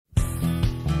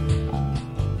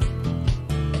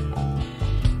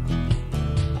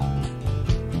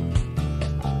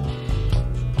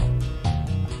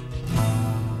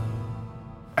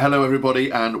Hello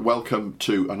everybody and welcome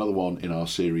to another one in our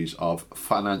series of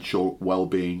financial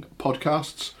wellbeing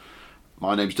podcasts.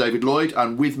 My name's David Lloyd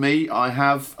and with me I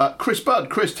have Chris Budd.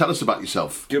 Chris, tell us about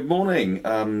yourself. Good morning.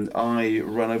 I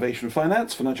run Ovation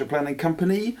Finance, financial planning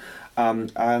company,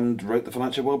 and wrote the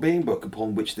Financial Wellbeing book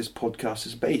upon which this podcast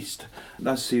is based.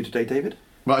 Nice to see you today, David.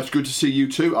 Well, it's good to see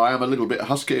you too. I am a little bit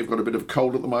husky. I've got a bit of a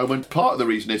cold at the moment. Part of the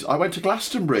reason is I went to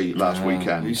Glastonbury last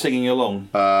weekend. Were you singing along?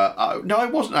 No, I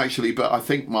wasn't actually, but I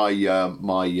think my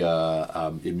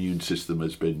immune system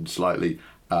has been slightly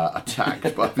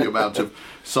attacked by the amount of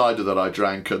cider that I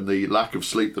drank and the lack of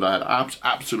sleep that I had.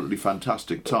 Absolutely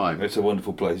fantastic time. It's a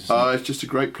wonderful place. It's just a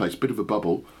great place, bit of a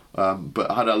bubble. But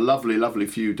I had a lovely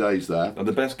few days there. And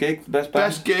the best gig? The best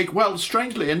band? Best gig? Well,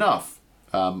 strangely enough,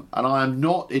 and I am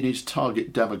not in his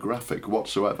target demographic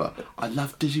whatsoever. I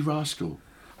love Dizzy Rascal.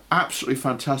 Absolutely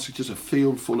fantastic, just a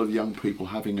field full of young people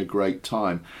having a great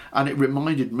time. And it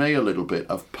reminded me a little bit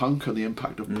of punk and the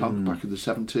impact of punk back in the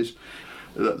 70s.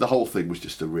 The whole thing was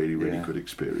just a really good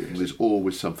experience. There's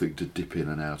always something to dip in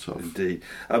and out of. Indeed.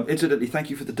 Incidentally, thank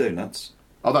you for the donuts.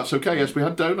 Oh, that's okay. Yes, we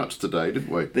had donuts today, didn't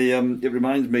we? It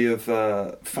reminds me of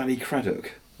Fanny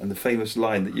Craddock and the famous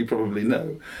line that you probably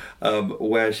know,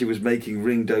 where she was making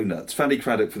ring donuts. Fanny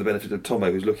Craddock, for the benefit of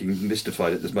Tomo, who's looking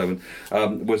mystified at this moment,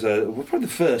 was probably the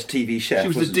first TV chef. She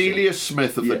was the Delia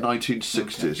Smith of the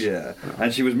 1960s. Yeah,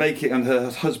 and she was making, and her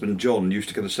husband John used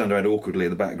to kind of stand around awkwardly in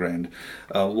the background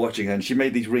watching her, and she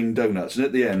made these ring donuts. And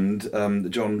at the end,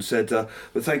 John said, "Well,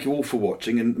 thank you all for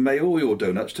watching, and may all your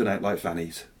donuts turn out like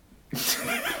Fanny's."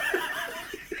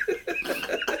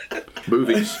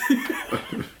 Movies.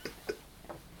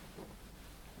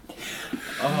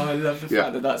 Oh, I love the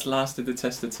fact that that's lasted the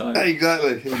test of time.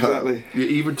 Exactly.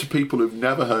 Even to people who've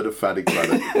never heard of Fanny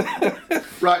Craddock.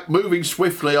 Right, moving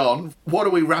swiftly on. What are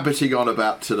we rabbiting on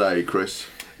about today, Chris?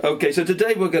 Okay, so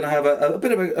today we're going to have a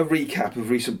bit of a recap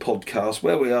of recent podcasts,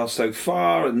 where we are so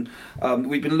far, and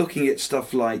we've been looking at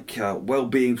stuff like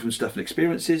well-being from stuff and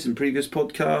experiences in previous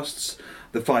podcasts,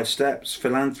 the 5 steps,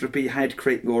 philanthropy, how to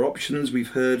create more options.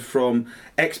 We've heard from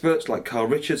experts like Carl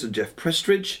Richards and Jeff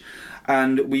Prestridge,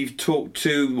 and we've talked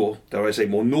to, well, dare I say,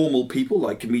 more normal people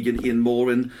like comedian Ian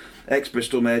Moore and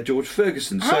ex-Bristol Mayor George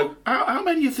Ferguson. How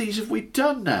many of these have we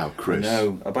done now, Chris?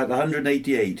 No, about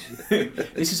 188.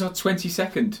 This is our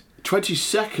 22nd.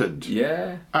 22nd?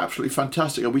 Yeah. Absolutely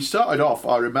fantastic. And we started off,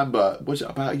 I remember, was it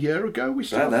about a year ago we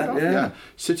started About that, off? yeah.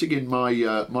 Sitting in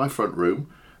my front room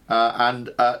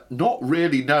and not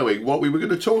really knowing what we were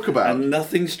going to talk about. And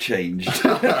nothing's changed.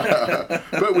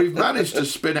 But we've managed to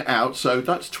spin it out, so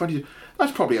that's probably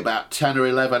about 10 or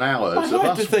 11 hours. I'd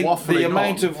like to think the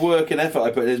amount of work and effort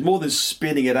I put in is more than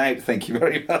spinning it out, thank you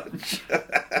very much.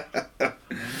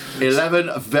 11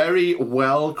 very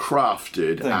well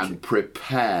crafted Thank and you.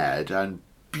 prepared and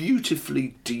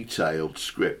beautifully detailed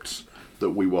scripts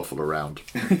that we waffle around.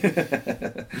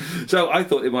 So I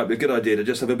thought it might be a good idea to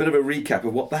just have a bit of a recap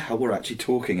of what the hell we're actually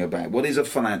talking about. What is a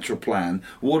financial plan?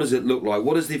 What does it look like?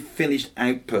 What is the finished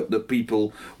output that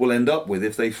people will end up with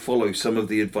if they follow some of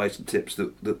the advice and tips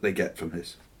that they get from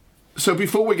this? So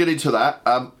before we get into that,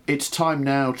 it's time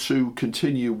now to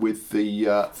continue with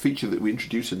the feature that we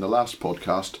introduced in the last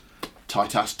podcast,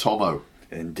 Tight Ass Tomo.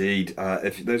 Indeed.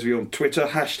 If those of you on Twitter,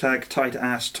 hashtag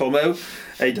TightAssTomo,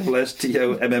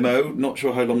 ASSTOMMO. Not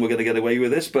sure how long we're going to get away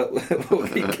with this, but we'll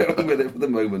keep going with it for the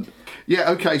moment.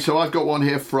 Yeah, okay, so I've got one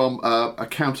here from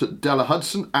accountant Della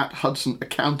Hudson, at Hudson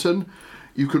Accountant.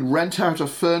 You can rent out a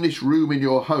furnished room in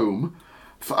your home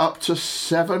for up to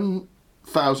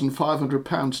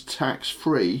 £7,500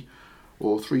 tax-free,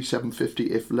 or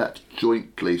 £3,750 if let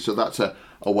jointly. So that's a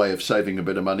way of saving a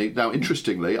bit of money. Now,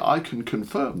 interestingly, I can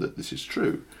confirm that this is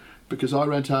true because I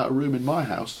rent out a room in my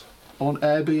house on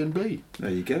Airbnb.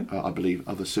 There you go. I believe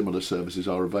other similar services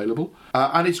are available.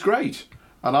 And it's great.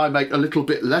 And I make a little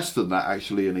bit less than that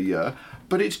actually in a year.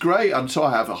 But it's great. And so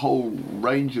I have a whole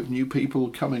range of new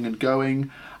people coming and going.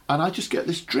 And I just get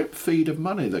this drip feed of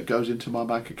money that goes into my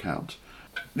bank account.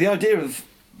 The idea of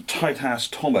Tight Ass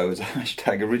Tomo as a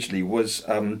hashtag originally was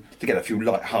to get a few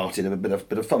light-hearted and a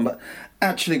bit of fun, but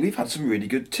actually we've had some really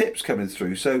good tips coming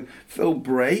through. So Phil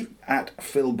Bray at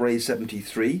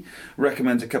PhilBray73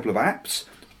 recommends a couple of apps.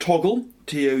 Toggl,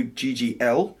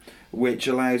 Toggl, which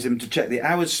allows him to check the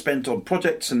hours spent on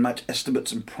projects and match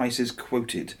estimates and prices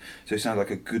quoted. So it sounds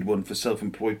like a good one for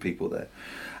self-employed people there.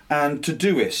 And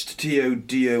Todoist,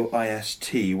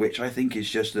 Todoist, which I think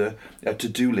is just a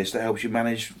to-do list that helps you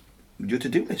manage your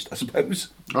to-do list, I suppose.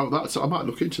 Oh, I might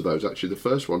look into those, actually. The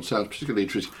first one sounds particularly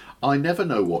interesting. I never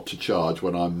know what to charge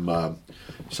when I'm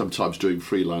sometimes doing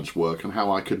freelance work and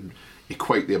how I can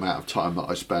equate the amount of time that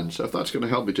I spend. So if that's going to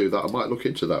help me do that, I might look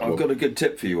into that. I've got a good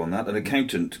tip for you on that. An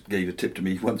accountant gave a tip to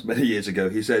me once many years ago.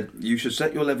 He said, you should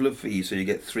set your level of fees so you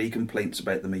get 3 complaints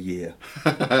about them a year.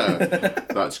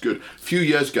 That's good. A few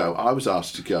years ago, I was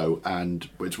asked to go, and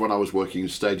it's when I was working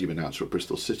as stadium announcer at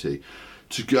Bristol City,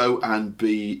 to go and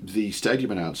be the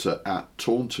stadium announcer at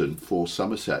Taunton for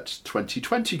Somerset's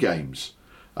 2020 games,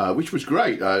 which was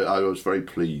great. I was very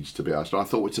pleased, to be honest. I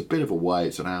thought it's a bit of a way.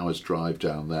 It's an hour's drive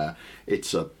down there.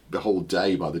 It's the whole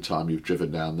day by the time you've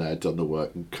driven down there, done the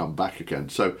work and come back again.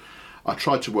 So I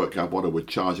tried to work out what I would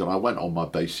charge, and I went on my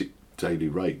basic daily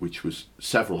rate, which was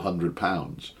several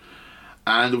 £100s.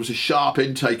 And there was a sharp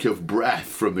intake of breath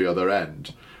from the other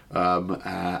end.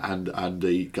 And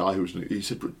the guy he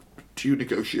said, do you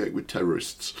negotiate with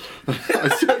terrorists?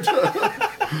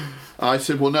 I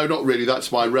said, well, no, not really.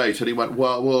 That's my rate. And he went,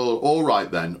 well, all right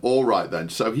then.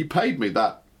 So he paid me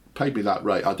that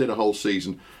rate. I did a whole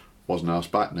season. Wasn't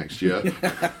asked back next year.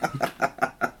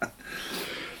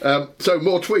 So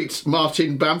more tweets.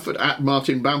 Martin Bamford at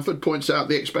Martin Bamford points out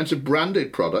the expense of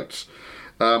branded products,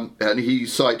 and he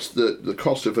cites the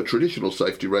cost of a traditional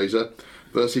safety razor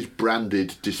versus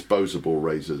branded disposable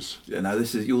razors. Yeah, now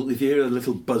this is, if you hear a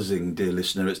little buzzing, dear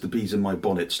listener, it's the bees in my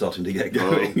bonnet starting to get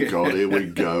going. Oh God, here we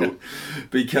go.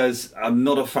 Because I'm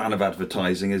not a fan of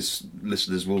advertising, as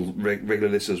regular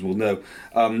listeners will know,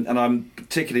 and I'm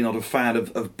particularly not a fan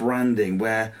of branding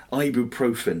where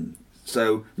ibuprofen,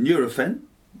 so Nurofen,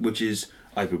 which is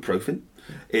ibuprofen,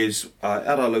 is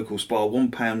at our local Spar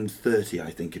 £1.30,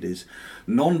 I think it is.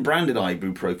 Non-branded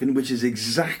ibuprofen, which is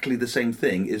exactly the same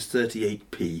thing, is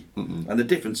 38p. And the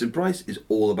difference in price is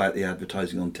all about the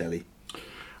advertising on telly.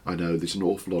 I know, there's an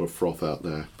awful lot of froth out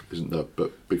there, isn't there?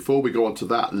 But before we go on to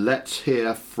that, let's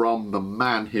hear from the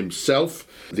man himself,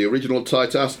 the original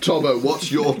tight ass. Tomo,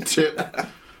 what's your tip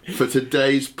for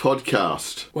today's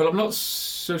podcast? Well, I'm not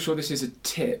so sure this is a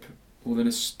tip more than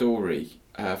a story.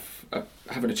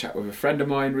 Having a chat with a friend of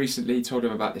mine recently, told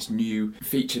him about this new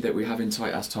feature that we have in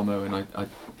Tight Ass Tomo, and I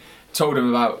told him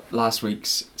about last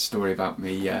week's story about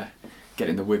me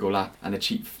getting the Wiggle app and a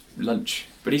cheap lunch.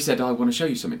 But he said, I want to show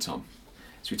you something, Tom.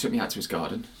 So he took me out to his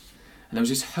garden, and there was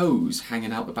this hose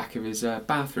hanging out the back of his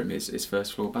bathroom, his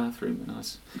first floor bathroom. And I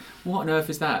was, what on earth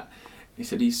is that? He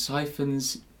said he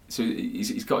siphons... So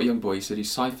he's got a young boy. He said he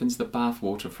siphons the bath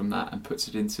water from that and puts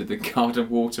it into the garden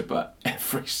water butt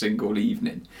every single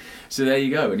evening. So there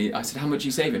you go. And I said, how much are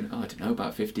you saving? Oh, I don't know,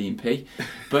 about 15p.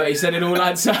 But he said it all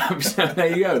adds up. So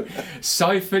there you go.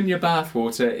 Siphon your bath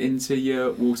water into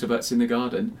your water butts in the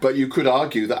garden. But you could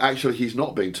argue that actually he's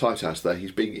not being tight-ass there.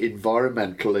 He's being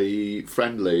environmentally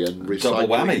friendly and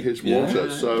recycling his water.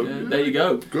 There you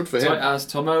go. Good for him. Tight-ass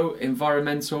Tomo,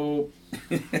 environmental...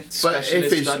 But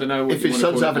if his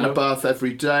son's having a bath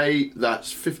every day,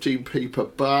 that's 15p per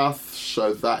bath,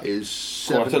 so that is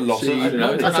 70. Quite a lot. I don't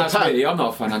know. That's me. I'm not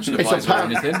a financial advisor or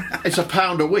anything. It's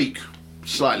 £1 a week,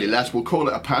 slightly less. We'll call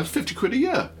it £1. 50 quid a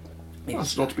year.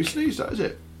 That's not to be sneezed at, is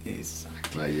it?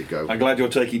 Exactly. There you go. I'm glad you're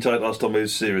taking Tight Ass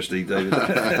Tomos seriously, David.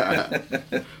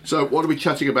 So, what are we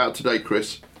chatting about today,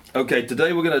 Chris? Okay,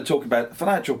 today we're going to talk about a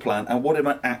financial plan and what it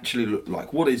might actually look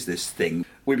like. What is this thing?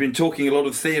 We've been talking a lot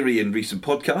of theory in recent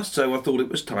podcasts, so I thought it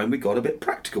was time we got a bit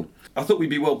practical. I thought we'd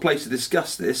be well placed to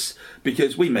discuss this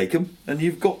because we make them and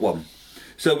you've got one.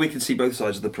 So we can see both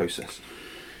sides of the process.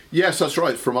 Yes, that's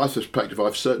right. From my perspective,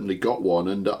 I've certainly got one,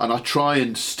 and I try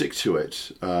and stick to it.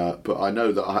 But I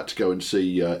know that I had to go and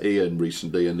see Ian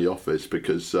recently in the office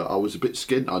because I was a bit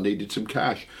skint. I needed some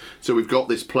cash. So we've got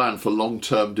this plan for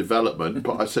long-term development,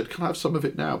 but I said, can I have some of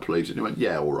it now, please? And he went,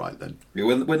 yeah, all right then. Yeah,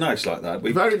 we're nice like that.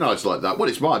 We're very nice like that. Well,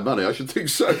 it's my money. I should think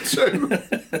so too.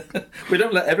 We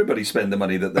don't let everybody spend the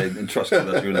money that they entrust with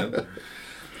us, you know.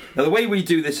 Now, the way we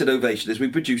do this at Ovation is we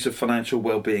produce a financial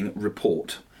wellbeing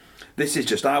report. This is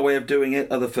just our way of doing it.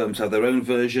 Other firms have their own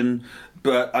version,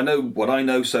 but I know what I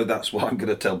know, so that's what I'm going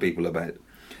to tell people about.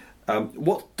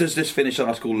 What does this finished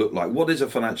article look like? What is a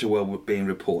financial wellbeing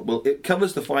report? Well, it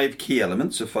covers the 5 key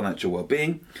elements of financial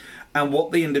wellbeing and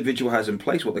what the individual has in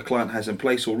place, what the client has in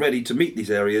place already to meet these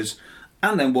areas,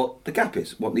 and then what the gap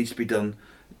is, what needs to be done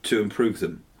to improve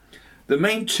them. The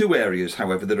main 2 areas,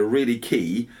 however, that are really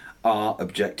key are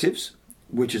objectives,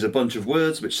 which is a bunch of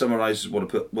words which summarises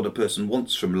what a person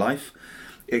wants from life.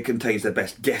 It contains their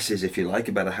best guesses, if you like,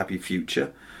 about a happy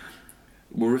future.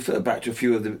 We'll refer back to a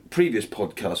few of the previous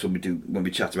podcasts when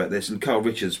we chat about this, and Carl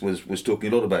Richards was talking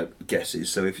a lot about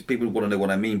guesses, so if people want to know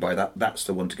what I mean by that, that's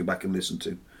the one to go back and listen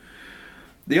to.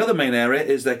 The other main area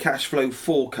is their cash flow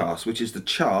forecast, which is the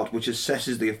chart which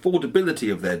assesses the affordability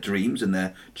of their dreams and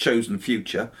their chosen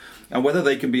future, and whether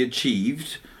they can be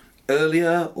achieved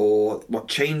earlier or what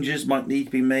changes might need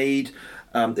to be made.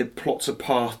 It plots a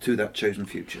path to that chosen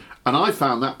future. And I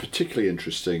found that particularly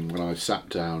interesting when I sat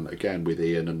down again with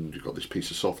Ian, and you've got this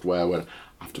piece of software where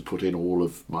I have to put in all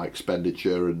of my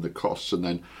expenditure and the costs and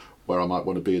then where I might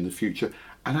want to be in the future.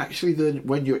 And actually then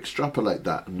when you extrapolate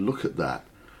that and look at that,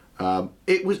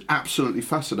 it was absolutely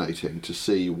fascinating to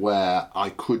see where I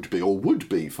could be or would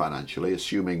be financially,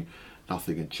 assuming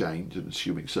nothing had changed and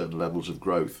assuming certain levels of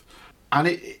growth. And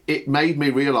it made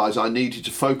me realise I needed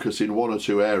to focus in one or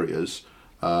two areas,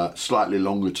 slightly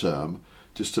longer term,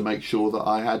 just to make sure that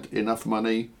I had enough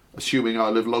money, assuming I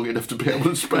live long enough to be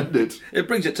able to spend it. It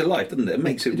brings it to life, doesn't it? It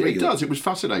makes it real. It does. It was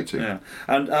fascinating. Yeah.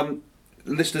 And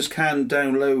listeners can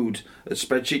download a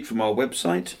spreadsheet from our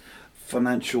website,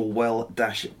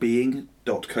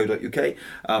 financialwell-being.co.uk.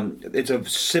 It's a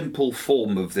simple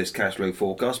form of this cash flow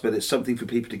forecast, but it's something for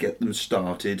people to get them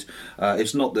started.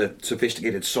 It's not the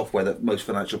sophisticated software that most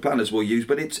financial planners will use,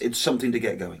 but it's something to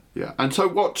get going. Yeah. And so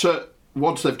what?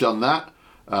 Once they've done that,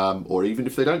 or even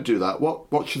if they don't do that,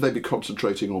 what should they be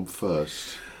concentrating on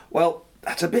first? Well,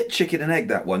 that's a bit chicken and egg,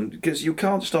 that one, because you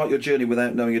can't start your journey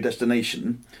without knowing your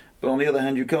destination. But on the other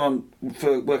hand, you can't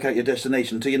work out your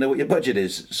destination until you know what your budget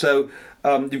is. So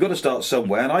you've got to start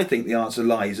somewhere, and I think the answer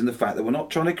lies in the fact that we're not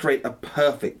trying to create a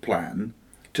perfect plan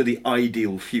to the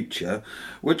ideal future.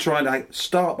 We're trying to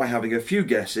start by having a few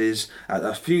guesses at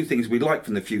a few things we'd like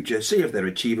from the future, see if they're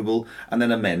achievable, and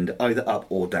then amend either up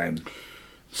or down.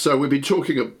 So we've been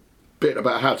talking a bit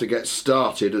about how to get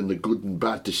started and the good and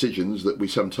bad decisions that we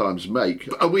sometimes make.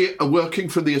 Are we working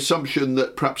from the assumption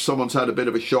that perhaps someone's had a bit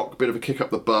of a shock, a bit of a kick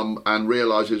up the bum, and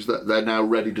realises that they're now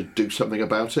ready to do something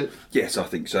about it? Yes, I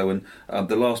think so. And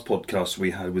the last podcast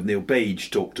we had with Neil Page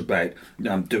talked about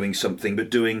doing something, but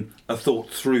doing a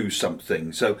thought through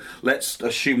something. So let's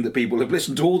assume that people have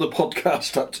listened to all the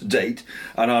podcasts up to date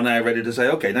and are now ready to say,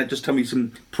 OK, now just tell me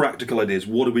some practical ideas.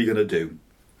 What are we going to do?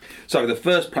 So the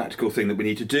first practical thing that we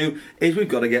need to do is we've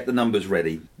got to get the numbers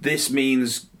ready. This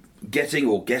means getting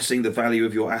or guessing the value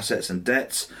of your assets and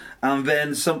debts, and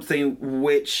then something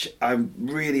which I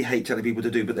really hate telling people to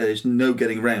do, but there is no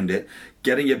getting around it,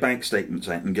 getting your bank statements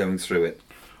out and going through it.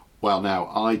 Well, now,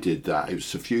 I did that. It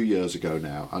was a few years ago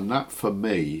now, and that for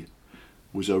me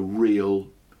was a real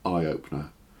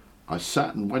eye-opener. I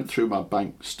sat and went through my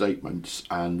bank statements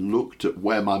and looked at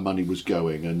where my money was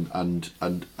going, and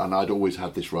I'd always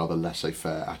had this rather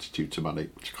laissez-faire attitude to money,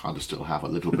 which I kind of still have a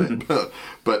little bit,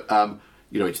 but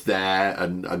it's there,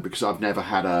 and because I've never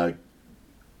had a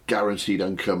guaranteed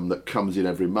income that comes in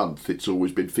every month, it's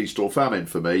always been feast or famine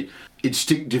for me.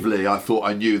 Instinctively, I thought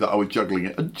I knew that I was juggling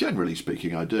it, and generally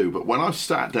speaking, I do. But when I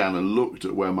sat down and looked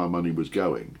at where my money was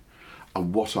going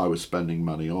and what I was spending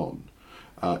money on,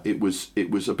 it was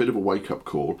a bit of a wake-up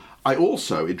call. I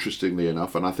also, interestingly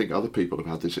enough, and I think other people have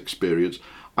had this experience,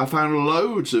 I found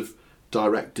loads of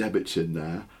direct debits in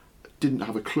there, didn't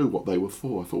have a clue what they were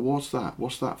for. I thought, what's that?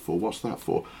 What's that for? What's that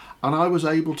for? And I was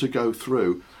able to go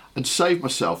through and save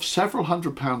myself several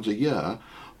 £100s a year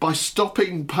by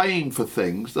stopping paying for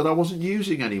things that I wasn't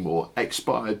using anymore,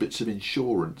 expired bits of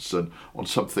insurance and on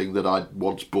something that I'd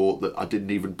once bought that I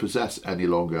didn't even possess any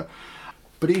longer.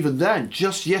 But even then,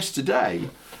 just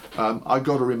yesterday, I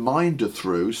got a reminder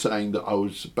through saying that I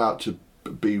was about to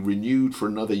be renewed for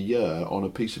another year on a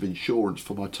piece of insurance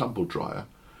for my tumble dryer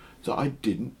that I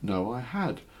didn't know I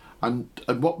had. And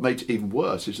what made it even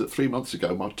worse is that 3 months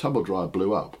ago, my tumble dryer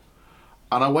blew up.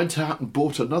 And I went out and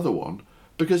bought another one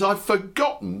because I'd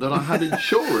forgotten that I had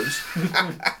insurance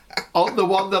on the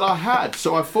one that I had.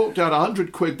 So I forked out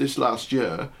 £100 this last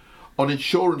year on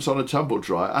insurance on a tumble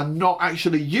dryer and not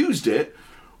actually used it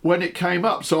when it came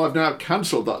up. So I've now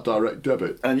cancelled that direct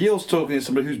debit. And you're talking to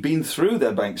somebody who's been through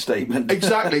their bank statement.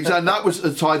 Exactly. And that was,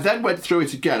 so I then went through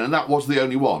it again, and that was the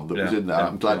only one that was in there,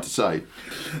 I'm glad to say.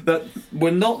 But we're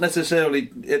not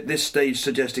necessarily at this stage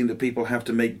suggesting that people have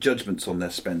to make judgments on their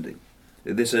spending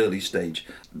at this early stage.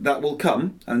 That will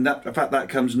come, and that, in fact, that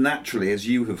comes naturally, as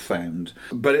you have found.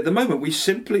 But at the moment,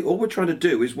 all we're trying to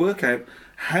do is work out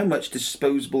how much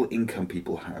disposable income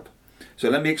people have. So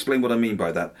let me explain what I mean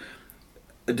by that.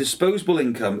 A disposable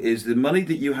income is the money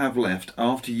that you have left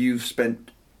after you've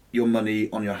spent your money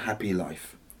on your happy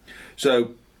life.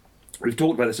 So we've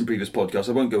talked about this in previous podcasts.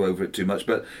 I won't go over it too much,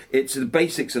 but it's the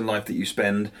basics in life that you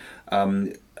spend,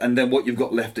 and then what you've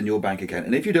got left in your bank account.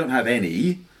 And if you don't have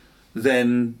any,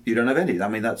 then you don't have any. I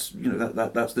mean, that's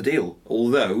that's the deal.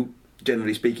 Although,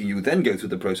 generally speaking, you then go through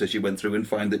the process you went through and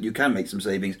find that you can make some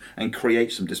savings and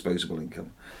create some disposable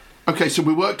income. Okay, so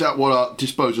we worked out what our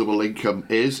disposable income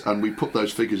is, and we put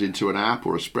those figures into an app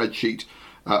or a spreadsheet.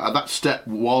 And that's step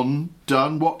one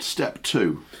done. What's step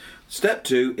two? Step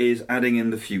 2 is adding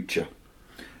in the future.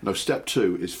 No, step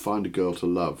 2 is find a girl to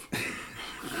love.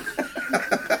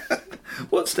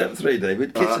 What's step 3,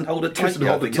 David? Kiss and hold her tight. Kiss and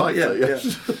hold her tight,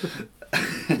 yes.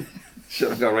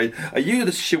 Sure, right. Are you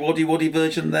the Shiwaddy Waddy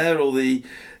version there, or the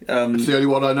It's the only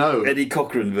one I know. Eddie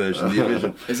Cochran version, the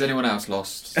original? Is anyone else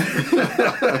lost?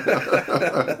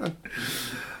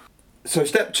 So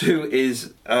step 2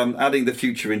 is adding the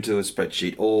future into a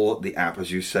spreadsheet or the app, as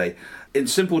you say. In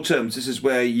simple terms, this is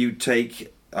where you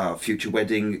take future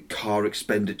wedding, car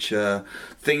expenditure,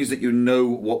 things that you know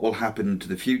what will happen into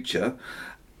the future,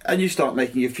 and you start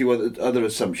making a few other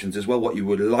assumptions as well, what you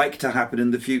would like to happen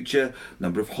in the future,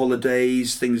 number of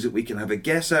holidays, things that we can have a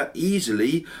guess at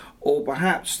easily, or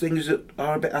perhaps things that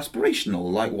are a bit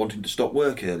aspirational, like wanting to stop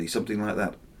work early, something like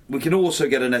that. We can also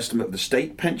get an estimate of the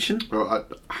state pension.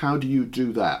 How do you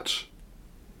do that?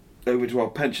 Over to our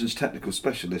pensions technical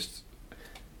specialists.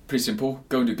 Pretty simple.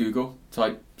 Go into Google,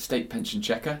 type state pension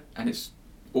checker, and it's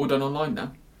all done online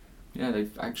now. Yeah,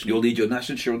 they've actually... You'll need your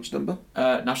national insurance number?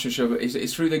 National insurance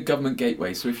it's through the government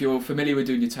gateway. So if you're familiar with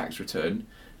doing your tax return,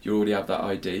 you already have that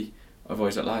ID.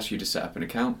 Otherwise, it allows you to set up an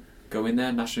account, go in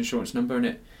there, national insurance number, and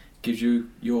it gives you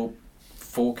your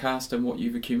forecast and what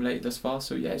you've accumulated thus far.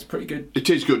 So yeah, it's pretty good. It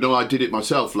is good. No, I did it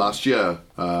myself last year,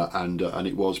 and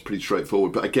it was pretty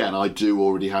straightforward. But again, I do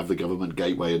already have the government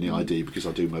gateway and the ID because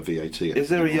I do my VAT. Is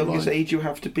there a online. youngest age you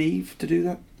have to be to do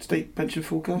that state pension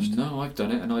forecast? No, I've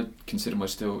done it, and I consider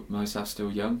myself still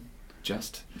young,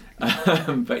 just.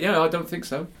 But yeah, I don't think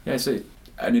so. Yeah, it's an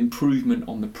improvement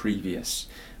on the previous,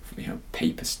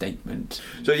 paper statement.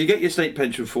 So you get your state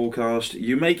pension forecast,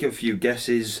 you make a few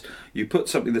guesses, you put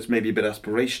something that's maybe a bit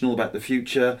aspirational about the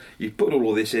future, you put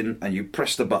all of this in and you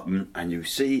press the button and you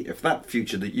see if that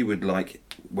future that you would like,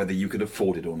 whether you can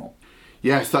afford it or not.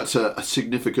 Yes, that's a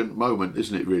significant moment,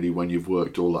 isn't it, really, when you've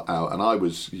worked all that out. And I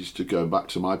was, used to going back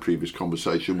to my previous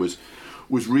conversation, was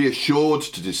reassured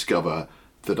to discover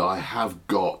that I have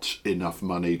got enough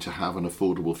money to have an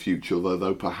affordable future,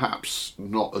 though perhaps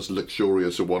not as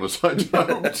luxurious a one as I'd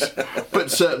hoped,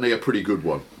 but certainly a pretty good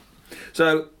one.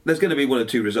 So there's going to be one or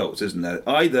two results, isn't there?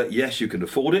 Either, yes, you can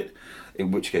afford it,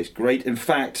 in which case, great. In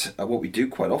fact, what we do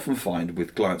quite often find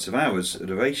with clients of ours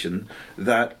at Ovation,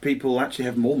 that people actually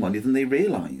have more money than they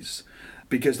realise,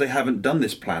 because they haven't done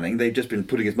this planning. They've just been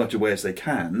putting as much away as they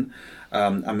can.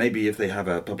 And maybe if they have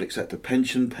a public sector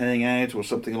pension paying out or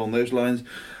something along those lines,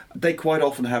 they quite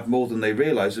often have more than they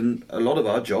realise. And a lot of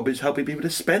our job is helping people to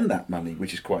spend that money,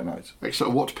 which is quite nice. So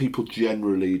what do people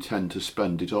generally tend to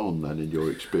spend it on then, in your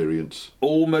experience?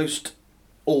 Almost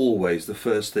always the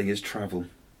first thing is travel,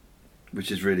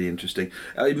 which is really interesting.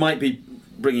 It might be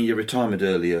bringing your retirement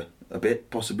earlier a bit,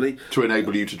 possibly. To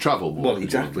enable you to travel more. Well,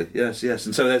 exactly, yes.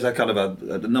 And so there's a kind of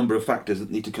a number of factors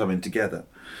that need to come in together.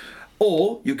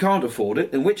 Or you can't afford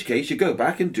it, in which case you go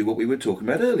back and do what we were talking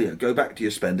about earlier. Go back to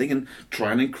your spending and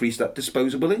try and increase that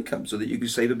disposable income so that you can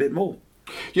save a bit more.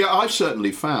 Yeah, I've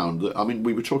certainly found that,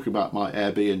 we were talking about my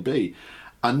Airbnb,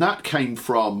 and that came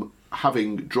from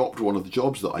having dropped one of the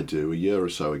jobs that I do a year or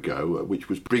so ago, which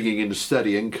was bringing in a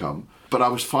steady income, but I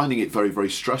was finding it very,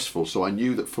 very stressful. So I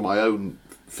knew that for my own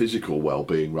physical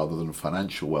well-being rather than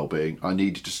financial well-being, I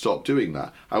needed to stop doing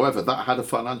that. However, that had a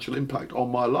financial impact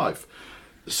on my life.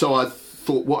 So I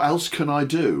thought, what else can I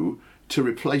do to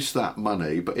replace that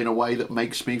money, but in a way that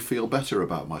makes me feel better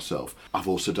about myself? I've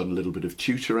also done a little bit of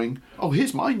tutoring. Oh,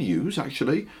 here's my news,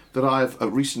 actually, that I've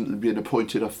recently been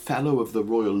appointed a Fellow of the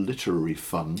Royal Literary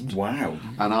Fund. Wow.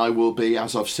 And I will be,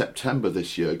 as of September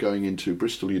this year, going into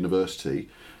Bristol University,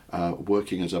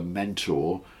 working as a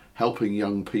mentor, helping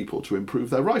young people to improve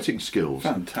their writing skills.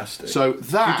 Fantastic. So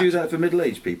that... You do that for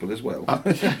middle-aged people as well.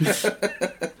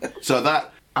 So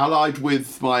that, allied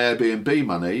with my Airbnb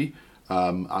money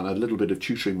and a little bit of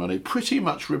tutoring money, pretty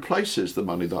much replaces the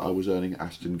money that I was earning at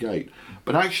Aston Gate.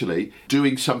 But actually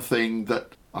doing something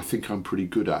that I think I'm pretty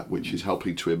good at, which is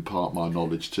helping to impart my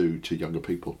knowledge to younger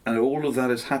people. And all of that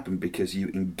has happened because you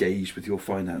engaged with your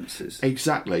finances.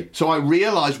 Exactly. So I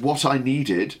realised what I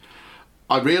needed.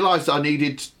 I realised I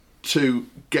needed to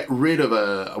get rid of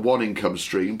a one income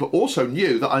stream, but also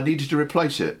knew that I needed to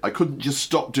replace it. I couldn't just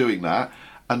stop doing that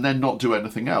and then not do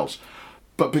anything else.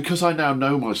 But because I now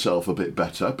know myself a bit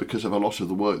better, because of a lot of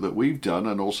the work that we've done,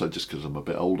 and also just because I'm a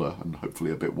bit older and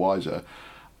hopefully a bit wiser,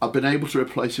 I've been able to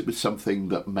replace it with something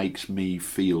that makes me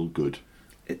feel good.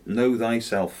 Know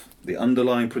thyself, the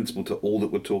underlying principle to all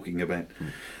that we're talking about.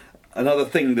 Another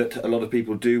thing that a lot of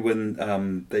people do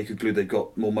when they conclude they've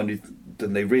got more money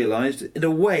than they realised, in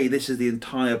a way, this is the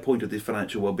entire point of this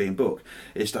financial wellbeing book,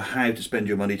 is to how to spend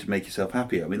your money to make yourself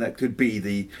happier. I mean, that could be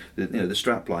the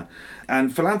strapline.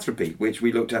 And philanthropy, which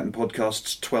we looked at in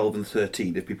podcasts 12 and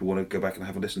 13, if people want to go back and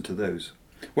have a listen to those.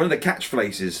 One of the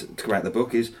catchphrases to come out of the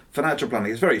book is financial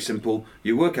planning is very simple.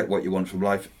 You work out what you want from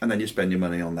life and then you spend your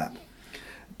money on that.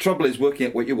 Trouble is, working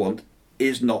out what you want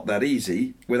is not that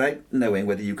easy without knowing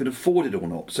whether you can afford it or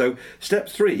not. So step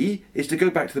 3 is to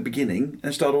go back to the beginning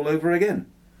and start all over again.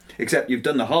 Except you've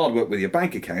done the hard work with your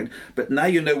bank account, but now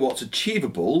you know what's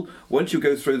achievable. Once you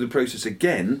go through the process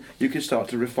again, you can start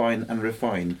to refine and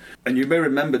refine. And you may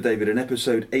remember, David, in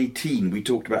episode 18, we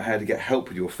talked about how to get help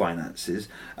with your finances.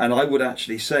 And I would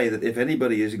actually say that if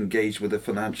anybody is engaged with a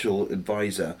financial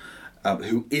advisor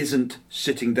who isn't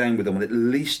sitting down with them on at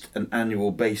least an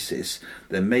annual basis,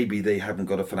 then maybe they haven't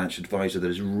got a financial advisor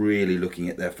that is really looking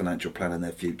at their financial plan and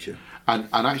their future. And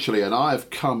I have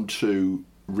come to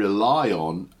rely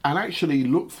on and actually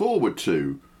look forward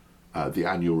to the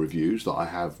annual reviews that I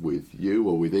have with you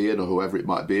or with Ian or whoever it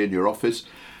might be in your office,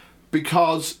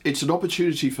 because it's an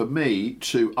opportunity for me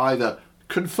to either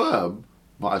confirm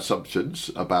my assumptions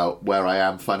about where I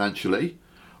am financially,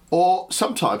 or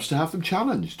sometimes to have them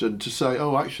challenged and to say,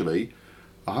 oh, actually,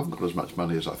 I haven't got as much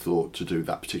money as I thought to do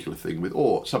that particular thing with.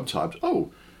 Or sometimes,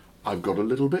 oh, I've got a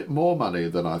little bit more money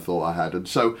than I thought I had. And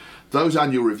so those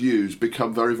annual reviews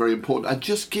become very, very important and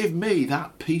just give me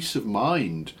that peace of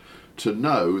mind to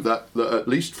know that at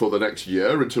least for the next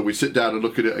year, until we sit down and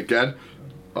look at it again,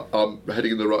 I'm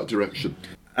heading in the right direction.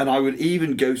 And I would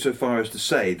even go so far as to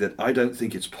say that I don't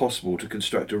think it's possible to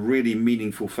construct a really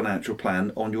meaningful financial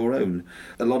plan on your own.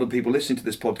 A lot of people listening to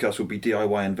this podcast will be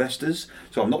DIY investors,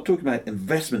 so I'm not talking about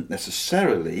investment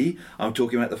necessarily, I'm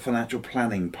talking about the financial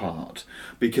planning part,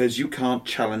 because you can't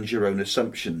challenge your own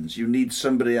assumptions. You need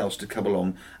somebody else to come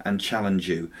along and challenge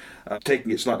you.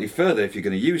 Taking it slightly further, if you're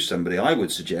going to use somebody, I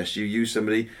would suggest you use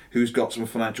somebody who's got some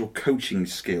financial coaching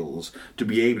skills to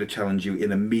be able to challenge you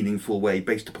in a meaningful way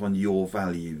based upon your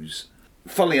values.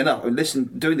 Funnily enough,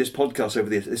 doing this podcast over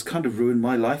this, it's kind of ruined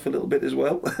my life a little bit as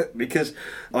well, because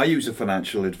I use a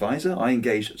financial advisor. I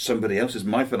engage somebody else as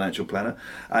my financial planner,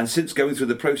 and since going through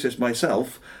the process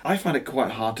myself, I find it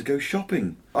quite hard to go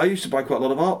shopping. I used to buy quite a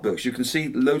lot of art books. You can see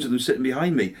loads of them sitting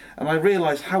behind me, and I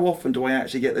realised how often do I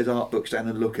actually get those art books down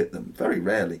and look at them? Very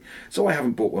rarely. So I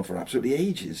haven't bought one for absolutely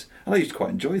ages, and I used to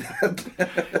quite enjoy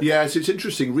that. Yes, it's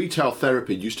interesting. Retail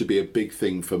therapy used to be a big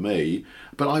thing for me,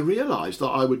 but I realised that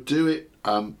I would do it,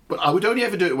 but I would only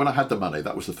ever do it when I had the money.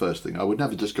 That was the first thing. I would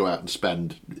never just go out and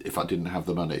spend if I didn't have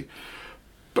the money.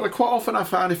 But quite often I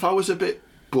found if I was a bit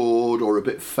bored or a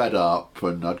bit fed up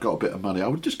and I'd got a bit of money, I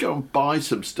would just go and buy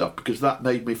some stuff because that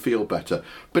made me feel better.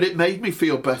 But it made me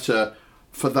feel better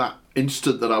for that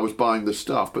instant that I was buying the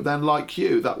stuff. But then, like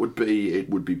you, it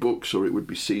would be books, or it would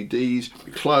be CDs,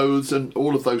 clothes, and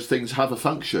all of those things have a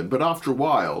function. But after a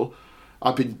while,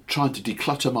 I've been trying to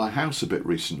declutter my house a bit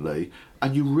recently,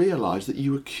 and you realise that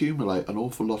you accumulate an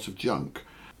awful lot of junk.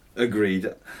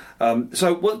 Agreed.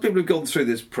 So once people have gone through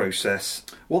this process,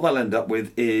 what they'll end up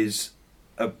with is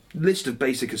a list of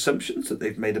basic assumptions that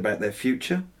they've made about their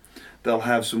future. They'll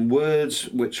have some words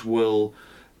which will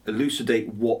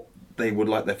elucidate what they would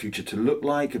like their future to look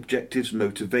like, objectives,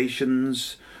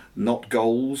 motivations, not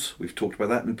goals. We've talked about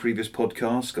that in previous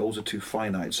podcasts. Goals are too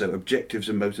finite, so objectives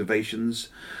and motivations.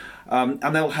 And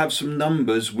they'll have some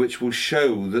numbers which will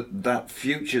show that that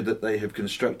future that they have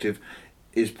constructed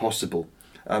is possible.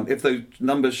 If those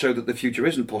numbers show that the future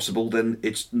isn't possible, then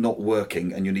it's not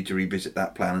working and you need to revisit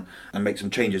that plan and make some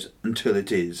changes until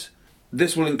it is.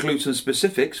 This will include some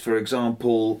specifics, for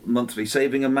example, monthly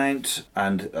saving amount,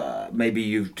 and maybe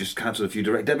you've just cancelled a few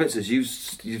direct debits as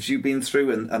you've been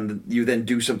through, and you then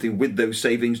do something with those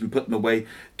savings and put them away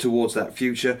towards that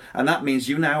future. And that means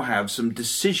you now have some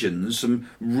decisions, some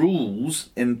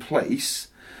rules in place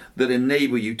that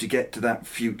enable you to get to that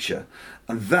future.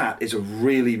 And that is a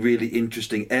really, really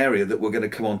interesting area that we're going to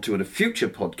come on to in a future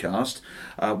podcast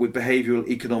with behavioural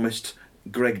economist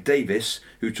Greg Davis,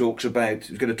 who's going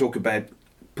to talk about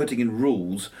putting in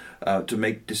rules to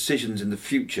make decisions in the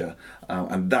future,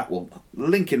 and that will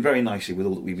link in very nicely with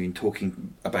all that we've been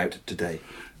talking about today.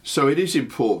 So it is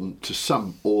important to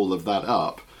sum all of that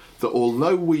up, that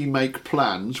although we make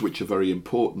plans, which are very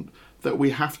important, that we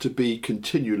have to be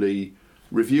continually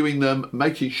reviewing them,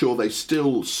 making sure they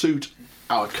still suit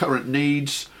our current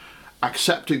needs,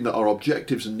 accepting that our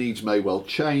objectives and needs may well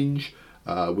change.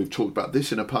 We've talked about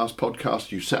this in a past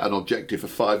podcast. You set an objective for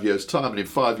 5 years' time, and in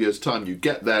 5 years' time you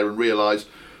get there and realise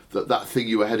that that thing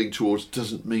you were heading towards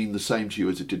doesn't mean the same to you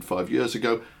as it did 5 years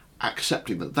ago,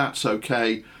 accepting that that's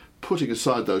okay, putting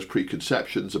aside those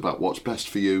preconceptions about what's best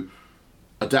for you,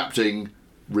 adapting,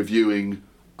 reviewing,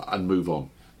 and move on.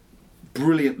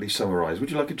 Brilliantly summarised.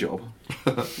 Would you like a job?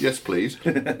 Yes, please.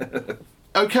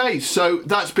 Okay, so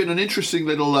that's been an interesting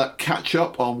little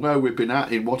catch-up on where we've been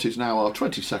at in what is now our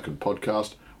 22nd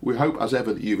podcast. We hope, as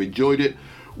ever, that you've enjoyed it.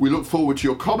 We look forward to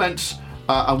your comments,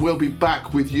 and we'll be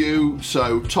back with you.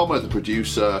 So, Tomo, the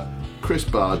producer, Chris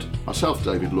Budd, myself,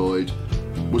 David Lloyd.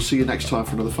 We'll see you next time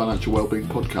for another Financial Wellbeing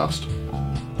podcast.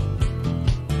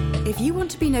 If you want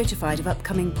to be notified of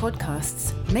upcoming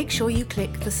podcasts, make sure you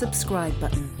click the subscribe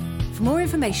button. For more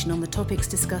information on the topics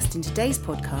discussed in today's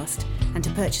podcast and to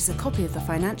purchase a copy of the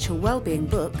Financial Wellbeing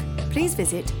book, please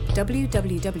visit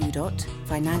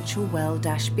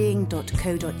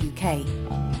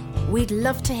www.financialwell-being.co.uk. We'd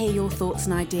love to hear your thoughts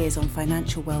and ideas on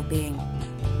financial well-being.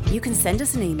 You can send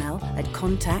us an email at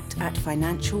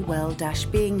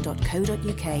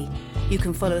contact@financialwell-being.co.uk. You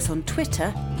can follow us on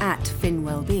Twitter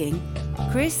 @FinWellbeing.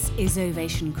 Chris is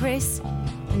Ovation Chris,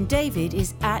 and David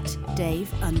is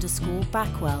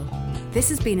 @Dave_Backwell. This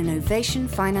has been an Ovation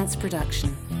Finance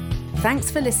production.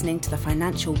 Thanks for listening to the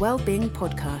Financial Wellbeing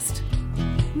Podcast.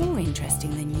 More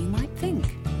interesting than you might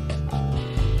think.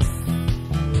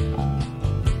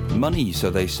 Money, so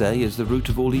they say, is the root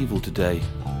of all evil today.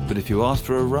 But if you ask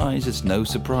for a rise, it's no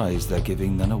surprise they're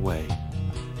giving none away.